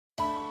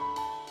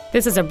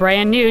This is a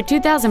brand new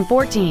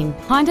 2014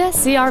 Honda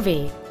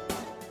CR-V.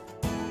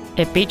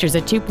 It features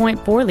a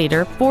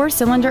 2.4-liter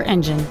four-cylinder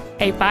engine,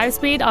 a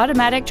 5-speed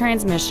automatic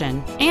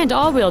transmission, and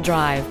all-wheel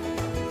drive.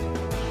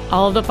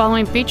 All of the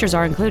following features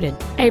are included: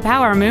 a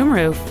power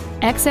moonroof,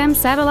 XM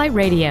satellite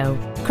radio,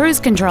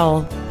 cruise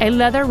control, a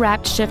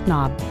leather-wrapped shift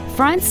knob,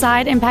 front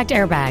side impact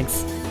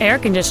airbags, air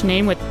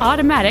conditioning with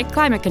automatic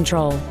climate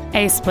control,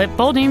 a split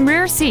folding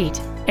rear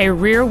seat, a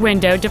rear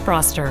window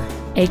defroster,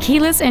 a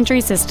keyless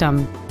entry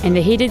system, and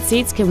the heated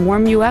seats can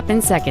warm you up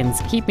in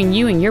seconds, keeping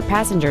you and your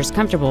passengers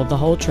comfortable the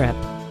whole trip.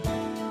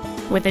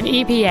 With an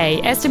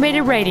EPA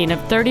estimated rating of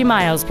 30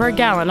 miles per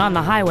gallon on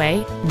the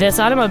highway, this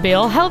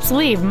automobile helps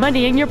leave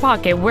money in your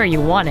pocket where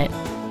you want it.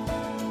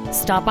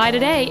 Stop by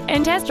today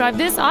and test drive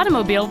this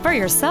automobile for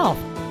yourself.